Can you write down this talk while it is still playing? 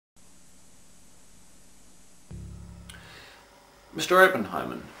Mr.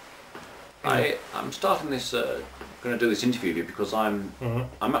 Openheimer, I'm starting this, going to do this interview with you because I'm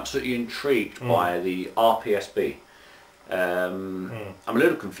absolutely intrigued by the RPSB. I'm a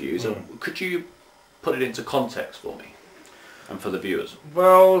little confused. Could you put it into context for me and for the viewers?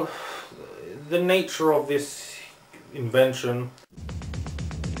 Well, the nature of this invention.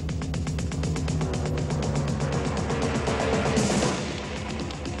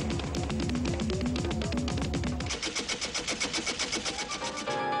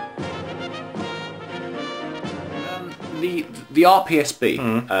 The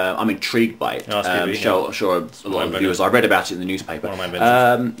RPSB, I'm intrigued by it. Sure, a lot of viewers. I read about it in the newspaper. One of my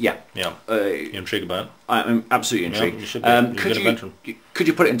inventions. Yeah. You're intrigued about it? I'm absolutely intrigued. Yeah, you should be. Could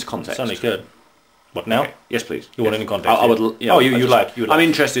you put it into context? Certainly could. What now? Okay. Yes, please. You want it in context? I would. Yeah, you like. I'm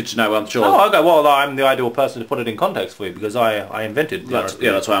interested to know. I'm sure. Oh, okay. Well, I'm the ideal person to put it in context for you because I invented. That's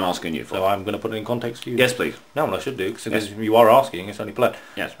why I'm asking you for. So I'm going to put it in context for you. Yes, please. No, well, I should do because you are asking. It's only polite.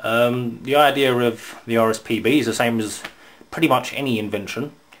 Yes. The idea of the RSPB is the same as pretty much any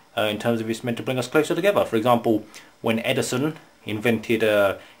invention in terms of it's meant to bring us closer together. For example, when Edison invented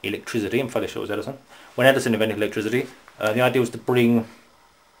electricity, I'm fairly sure it was Edison. When Edison invented electricity, the idea was to bring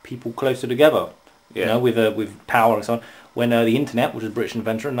people closer together. Yeah. You know, with power and so on. When the internet, which was a British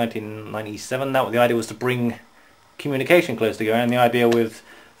invention in 1997, the idea was to bring communication closer together, and the idea with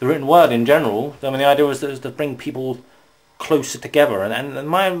the written word in general, I mean, the idea was to bring people closer together. And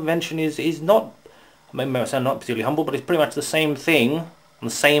my invention is not, I mean, I sound not particularly humble, but it's pretty much the same thing on the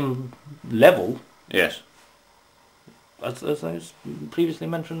same level. Yes. As those previously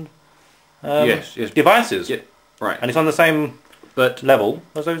mentioned. Yes. Devices. Yeah. Right. And it's on the same level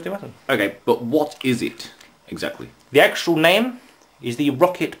as those devices. Okay, but what is it exactly? The actual name is the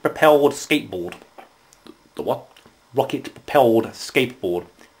rocket-propelled skateboard. The what? Rocket-propelled skateboard.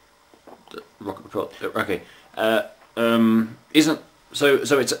 The rocket-propelled. Okay. Isn't so?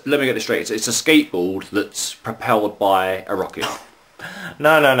 It's. Let me get this straight. It's a skateboard that's propelled by a rocket.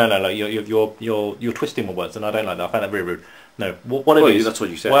 No. You're twisting my words, and I don't like that. I find that very rude. No, what it is. That's what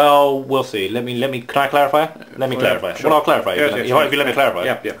you said. Well, we'll see. Let me. Can I clarify? Let me clarify. Sure. Well, I'll clarify. If you let me clarify.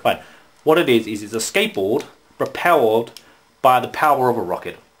 Yeah. Fine. What it is it's a skateboard propelled by the power of a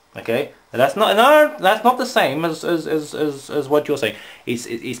rocket. Okay. And that's not the same as what you're saying.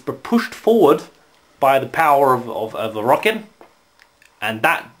 It's pushed forward by the power of a rocket, and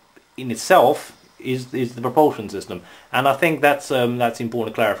that in itself is the propulsion system. And I think that's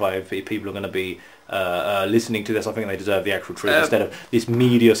important to clarify if people are going to be listening to this. I think they deserve the actual truth instead of this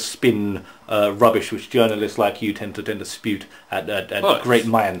media spin rubbish which journalists like you tend to spute at great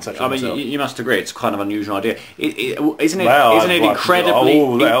minds such as myself. You must agree it's kind of an unusual idea. Isn't it incredibly...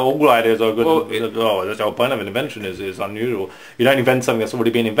 All ideas are good. That's the whole point of an invention is unusual. You don't invent something that's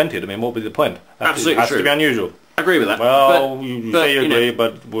already been invented. I mean, what would be the point? Absolutely It has to be unusual. I agree with that. Well, you say you agree,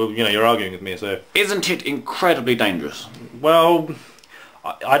 but well, you're arguing with me, so... Isn't it incredibly dangerous? Well,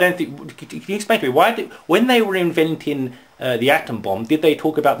 I don't think... Can you explain to me, when they were inventing the atom bomb, did they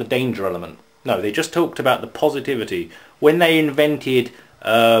talk about the danger element? No, they just talked about the positivity. When they invented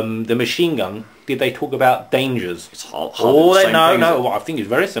the machine gun, did they talk about dangers? It's no, I think it's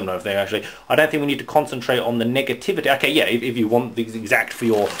very similar thing actually. I don't think we need to concentrate on the negativity. Okay, yeah, if you want the exact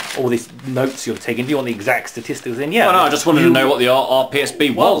for all these notes you're taking, if you want the exact statistics, then yeah. Well, no, I just wanted to know what the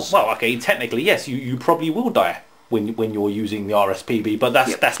RPSB was. Well, okay, technically yes, you probably will die when you're using the RSPB, but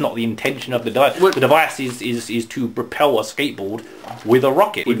that's not the intention of the device. The device is to propel a skateboard with a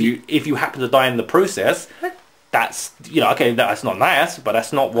rocket. If you happen to die in the process, that's okay. That's not nice, but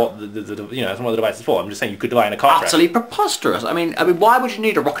that's not what that's not what the device is for. I'm just saying you could die in a car crash. Absolutely preposterous. I mean, why would you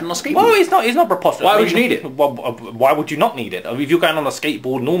need a rocket on a skateboard? Well, it's not preposterous. Why would you need it? Why would you not need it? I mean, if you're going on a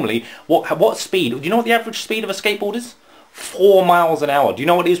skateboard normally, what speed? Do you know what the average speed of a skateboard is? 4 miles an hour. Do you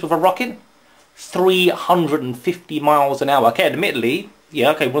know what it is with a rocket? 350 miles an hour. Okay, admittedly,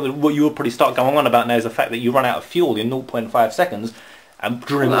 yeah, okay, what you would probably start going on about now is the fact that you run out of fuel in 0.5 seconds.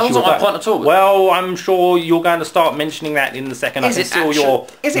 During that wasn't my point at all. Well, I'm sure you're going to start mentioning that in the second. Is it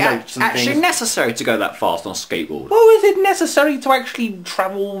actually necessary to go that fast on a skateboard? Well, is it necessary to actually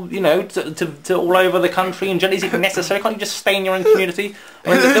travel, to all over the country? And is it necessary? Can't you just stay in your own community?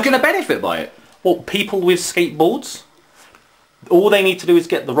 Who's going to benefit by it? Well, people with skateboards. All they need to do is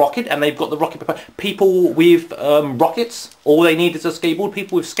get the rocket, and they've got the rocket. People with rockets, all they need is a skateboard.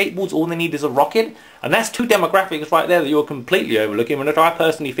 People with skateboards, all they need is a rocket. And that's two demographics right there that you're completely overlooking. And I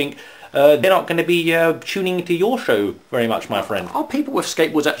personally think they're not going to be tuning into your show very much, my friend. Are people with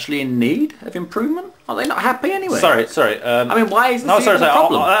skateboards actually in need of improvement? Are they not happy anyway? Sorry. I mean, why is this even a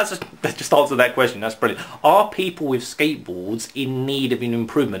problem? Let's just answer that question. That's brilliant. Are people with skateboards in need of an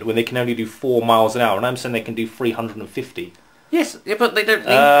improvement when they can only do 4 miles an hour? And I'm saying they can do 350. Yes, yeah, but they don't.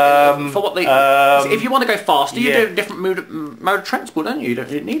 For what they, if you want to go faster, you do a different mode of transport, don't you? You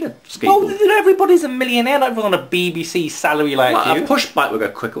don't need a skateboard. Well, everybody's a millionaire. Not everyone on a BBC salary like you. A push bike would go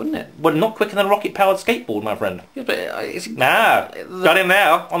quicker, wouldn't it? Well, not quicker than a rocket-powered skateboard, my friend. Yeah, but got him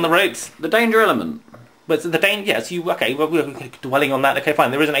now on the roads. The danger element. But the danger, yes, okay, well, we're dwelling on that. Okay,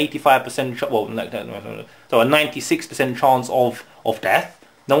 fine. There is an 85% so a 96% chance of death.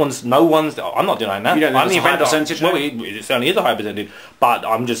 No one's. I'm not denying that. You don't think it's a high percentage? Well, it certainly is a high percentage. But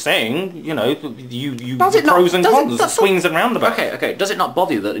I'm just saying, you know, you pros and cons, swings and roundabouts. Okay. Does it not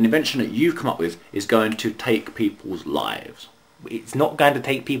bother you that an invention that you've come up with is going to take people's lives? It's not going to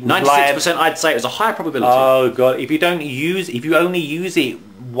take people's 96%, lives. 96%, I'd say, is a high probability. Oh god! If you only use it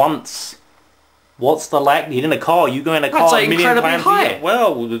once. What's the likelihood in a car? You go in a car a million times a year.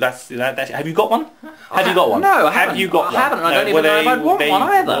 Well, that's. Have you got one? Have you got one? No, I haven't. Have you got one? I haven't. I don't even know if I'd want one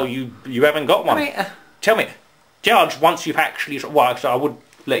either. Well, you haven't got one. I mean, tell me, Judge. Once you've actually, well, actually, I would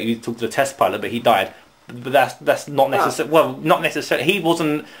let you talk to the test pilot, but he died. But that's not necessary. Well, not necessarily. He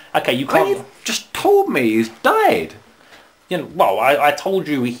wasn't. Okay, you can't. Well, you just told me he's died. You know, well, I told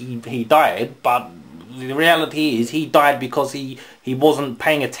you he died, but. The reality is he died because he wasn't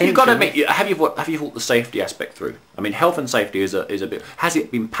paying attention. You've got to admit, have you thought the safety aspect through? I mean, health and safety is a bit. Has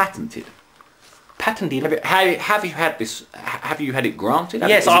it been patented? Patented. Have you had this? Have you had it granted?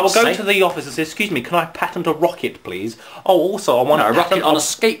 Yes, I will go to the office and say, "Excuse me, can I patent a rocket, please?" Oh, also, I want a rocket on a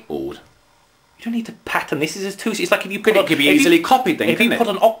skateboard. You don't need to patent. This is too. It's like if you put it could be easily copied. Then if you put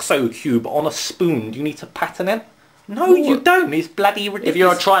an OXO cube on a spoon, do you need to patent it? No, you don't. It's bloody ridiculous. If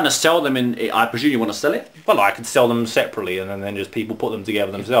you're trying to sell them I presume you want to sell it? Well, I could sell them separately and then just people put them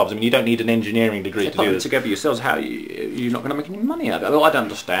together themselves. I mean, you don't need an engineering degree to do this. Put them together yourselves, how you're not going to make any money out of it? Well, I don't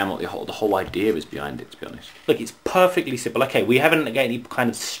understand what the whole idea is behind it, to be honest. Look, it's perfectly simple. Okay, we haven't got any kind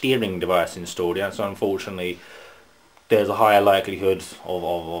of steering device installed yet, so unfortunately there's a higher likelihood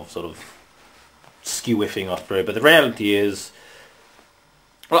of sort of skew-whiffing off through it. But the reality is...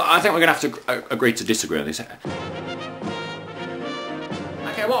 Well, I think we're going to have to agree to disagree on this. Okay,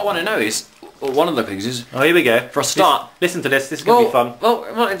 what I want to know is, one of the things is... Oh, here we go. For a start... Listen to this, this is going to be fun. Well,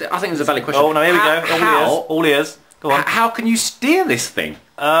 I think it's a valid question. Oh, no, here we go. All ears. Go on. How can you steer this thing?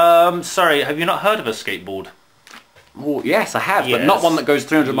 Sorry, have you not heard of a skateboard? Well, yes, I have, but not one that goes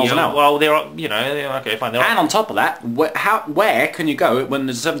 300 miles an hour. Well, there are, you know, okay, fine. And on top of that, where can you go when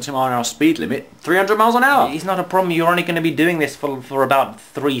there's a 70 mile an hour speed limit, 300 miles an hour? It's not a problem. You're only going to be doing this for about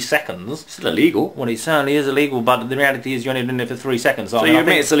 3 seconds. It's still illegal. Well, it certainly is illegal, but the reality is you're only doing it for 3 seconds. So you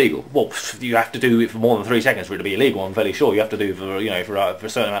admit it's illegal? Well, you have to do it for more than 3 seconds for it to be illegal. I'm fairly sure you have to do for a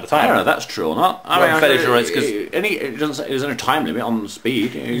certain amount of time. I don't know if that's true or not. I'm fairly sure it's because there's no time limit on the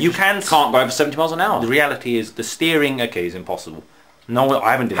speed. You can't go over 70 miles an hour. The reality is the steering. Okay, is impossible. No,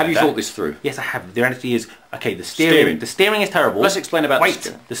 I haven't done that. Have you thought this through? Yes, I have. The reality is, okay, the steering is terrible. Let's explain about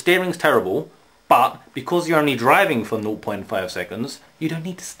the steering's terrible, but because you're only driving for 0.5 seconds, you don't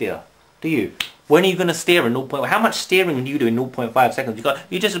need to steer, do you? When are you going to steer in 0.5? How much steering do you do in 0.5 seconds?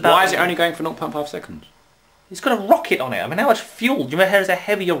 You just about. Why is it only going for 0.5 seconds? It's got a rocket on it. I mean, how much fuel? Do you know how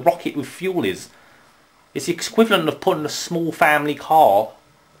heavy a rocket with fuel is? It's the equivalent of putting a small family car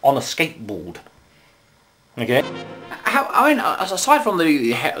on a skateboard. Okay. I mean, aside from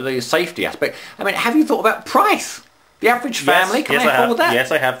the safety aspect, I mean, have you thought about price? The average family can they afford that?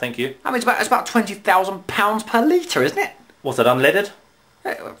 Yes, I have. Thank you. I mean, it's about £20,000 per litre, isn't it? What's that? Unleaded?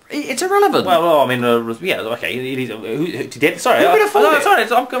 It's irrelevant. Well, I mean, yeah, okay. It is. Sorry, who could afford it? Sorry,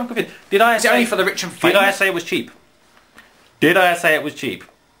 I'm confused. Did I? Is it only for the rich and famous? Did I say it was cheap? Did I say it was cheap?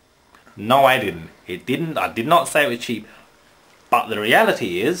 No, I didn't. It didn't. I did not say it was cheap. But the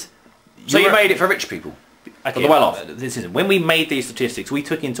reality is, so you made it for rich people. Okay, for the well-off. When we made these statistics, we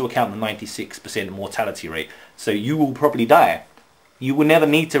took into account the 96% mortality rate. So you will probably die. You will never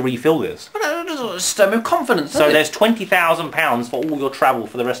need to refill this. With confidence. So there's £20,000 for all your travel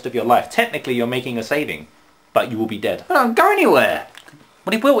for the rest of your life. Technically, you're making a saving, but you will be dead. I don't go anywhere.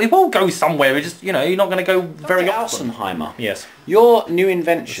 But it will go somewhere. It's just, you're not going to go very often. Openheimer. Yes. Your new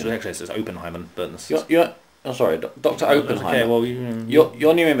invention. Actually, it says Openheimer, but sorry, Dr. Openheimer. Okay, well,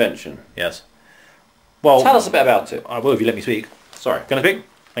 your new invention. Yes. Well, tell us a bit about it. I will if you let me speak. Sorry. Can I speak?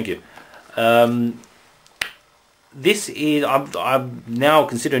 Thank you. This is I'm now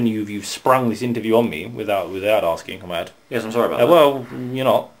considering you've sprung this interview on me without asking. Am I? Yes, I'm sorry about that. Well, you're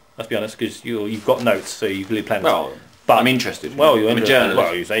not. Let's be honest, because you've got notes, so you clearly plan. Well, but I'm interested. Well, you're interested. A journalist.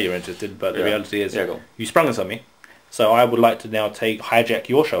 Well, you say you're interested, but the reality is you sprung this on me. So I would like to now hijack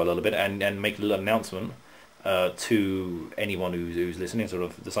your show a little bit and make a little announcement to anyone who's listening, sort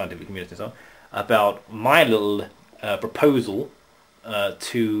of the scientific community, so about my little proposal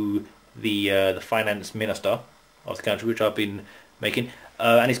to the finance minister of the country, which I've been making,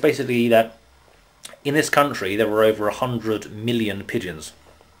 and it's basically that in this country there were over 100 million pigeons.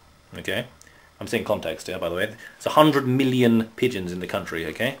 Okay, I'm saying context here, by the way. It's 100 million pigeons in the country.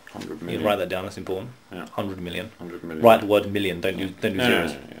 Okay, 100 you million. can write that down. That's important. Yeah. 100 million. 100 million. Write the word million. Don't use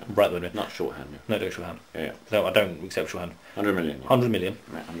zeros. Yeah. Write the word million. Not shorthand. Yeah. No, don't shorthand. Yeah. No, I don't accept shorthand. 100 million. Yeah. 100 million.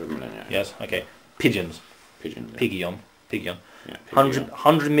 Yeah, 100 million. Yeah. Yes. Okay. Pigeons. Pigeon. Yeah. Piggion. Yeah.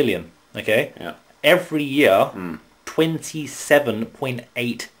 100 million. Okay. Yeah. Every year,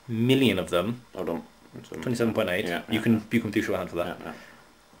 27.8 million of them. Hold on. 27.8. Yeah, you can do shorthand for that. Yeah.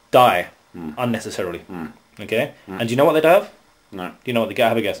 Die unnecessarily. Okay. And do you know what they die of? No. Do you know what they get?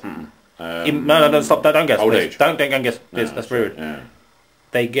 Have a guess. No, Stop. Don't guess. Old please. age. Don't guess. No, That's very rude. Yeah.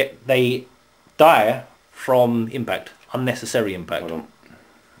 They die from impact. Unnecessary impact. Hold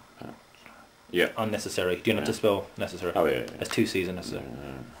on. Yeah. Unnecessary. Do you know how to spell necessary? Oh yeah. There's two C's in necessary.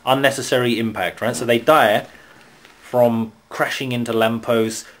 Unnecessary impact, right? So they die from crashing into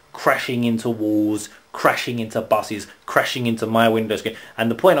lampposts, crashing into walls, crashing into buses, crashing into my window screen.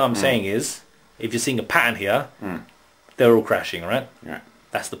 And the point I'm saying is, if you're seeing a pattern here, they're all crashing, right? Yeah.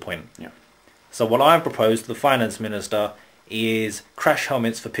 That's the point. Yeah. So what I've proposed to the finance minister is crash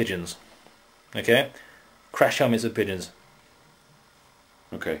helmets for pigeons. Okay? Crash helmets for pigeons.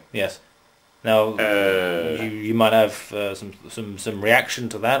 Okay. Yes. Now you might have some reaction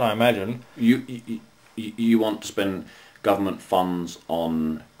to that, I imagine. You want to spend government funds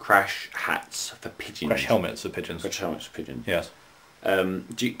on crash hats for pigeons? Crash helmets for pigeons. Crash helmets for pigeons. Yes. Do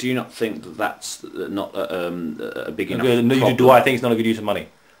you not think that that's not a big enough problem? Do I think it's not a good use of money?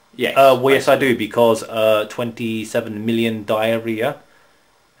 Yes. Well, yes, I do, because 27 million die every year.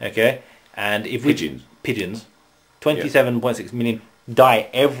 Okay, and if pigeons, 27.6 million die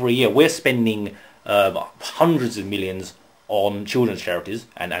every year. We're spending hundreds of millions on children's charities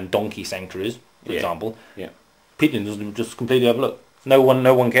and donkey sanctuaries, for example. Yeah. Pigeons just completely overlooked. No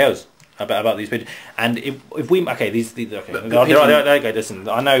one cares about these pigeons. And if we listen,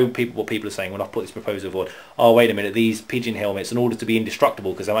 I know what people are saying when I put this proposal forward. Oh, wait a minute, these pigeon helmets, in order to be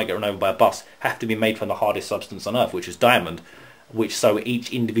indestructible because they might get run over by a bus, have to be made from the hardest substance on earth, which is diamond. So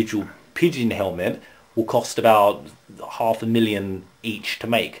each individual pigeon helmet will cost about $500,000 each to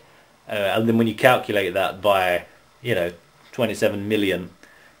make. And then when you calculate that by 27 million,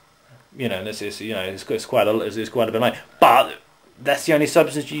 it's quite a bit of money. But that's the only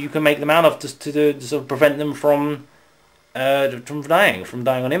substance you can make them out of to sort of prevent them from dying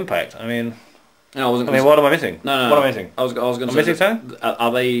on impact. I mean, what am I missing? No. What am I missing? I was going to say, missing something?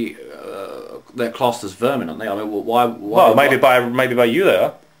 Are they? They're classed as vermin, aren't they? I mean, why? Well, maybe by you they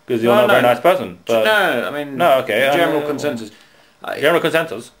are, because you're not a very nice person. But no, I mean, no. Okay. General consensus. General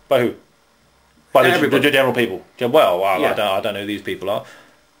consensus by who? By the general people. Well, Yeah. I don't know who these people are.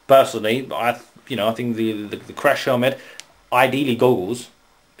 Personally, I think the crash helmet, ideally goggles,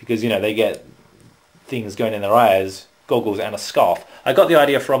 because they get things going in their eyes, goggles and a scarf. I got the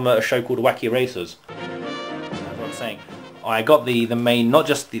idea from a show called Wacky Racers. That's what I'm saying. I got the main, not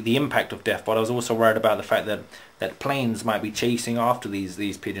just the impact of death, but I was also worried about the fact that planes might be chasing after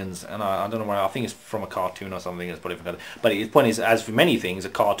these pigeons, and I don't know where. I think it's from a cartoon or something. It's probably, but the point is, as for many things, a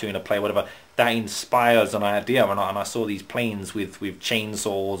cartoon, a play, whatever, that inspires an idea. And I saw these planes with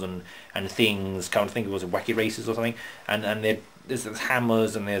chainsaws and things. Kind of think it was Wacky Racers or something, and there's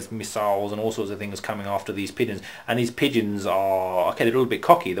hammers and there's missiles and all sorts of things coming after these pigeons. And these pigeons are they're a little bit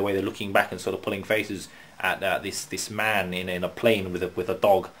cocky the way they're looking back and sort of pulling faces at this man in a plane with a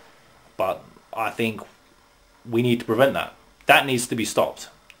dog. But I think we need to prevent that. That needs to be stopped,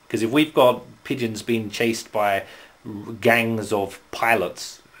 because if we've got pigeons being chased by gangs of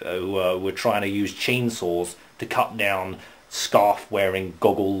pilots who were trying to use chainsaws to cut down scarf-wearing,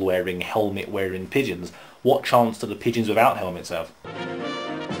 goggle-wearing, helmet-wearing pigeons, what chance do the pigeons without helmets have?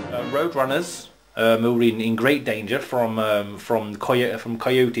 Roadrunners are in great danger from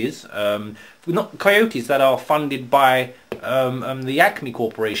coyotes. Not coyotes that are funded by the Acme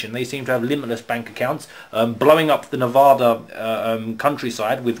Corporation. They seem to have limitless bank accounts, blowing up the Nevada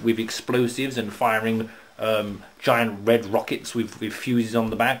countryside with explosives and firing giant red rockets with fuses on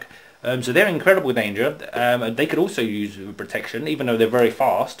the back. So they're in incredible danger. They could also use protection, even though they're very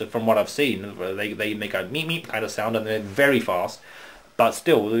fast. From what I've seen, they make a meep meep kind of sound, and they're very fast. But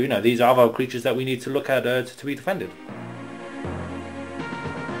still, these are other creatures that we need to look at to be defended.